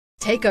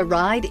Take a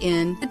ride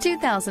in the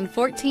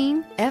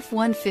 2014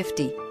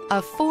 F-150.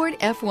 A Ford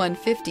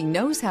F-150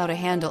 knows how to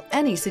handle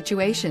any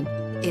situation.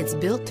 It's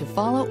built to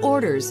follow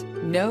orders,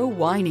 no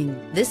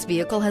whining. This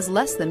vehicle has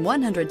less than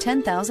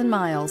 110,000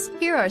 miles.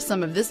 Here are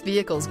some of this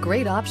vehicle's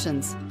great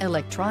options: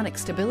 electronic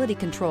stability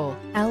control,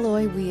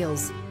 alloy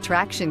wheels,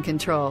 traction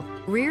control,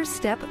 rear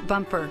step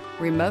bumper,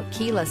 remote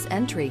keyless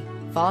entry,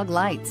 fog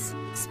lights,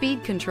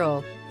 speed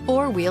control,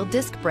 four-wheel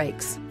disc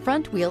brakes,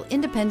 front-wheel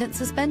independent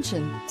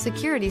suspension,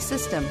 security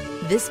system.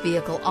 This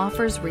vehicle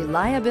offers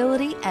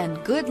reliability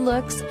and good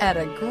looks at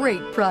a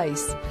great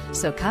price.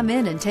 So come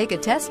in and take a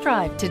test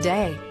drive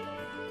today.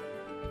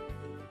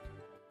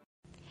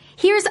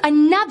 Here's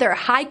another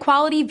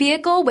high-quality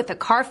vehicle with a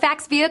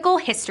Carfax Vehicle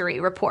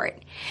History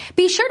Report.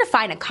 Be sure to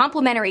find a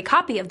complimentary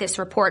copy of this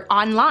report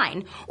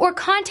online or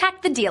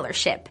contact the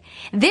dealership.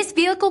 This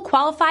vehicle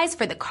qualifies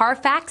for the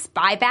Carfax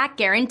Buyback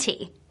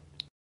Guarantee.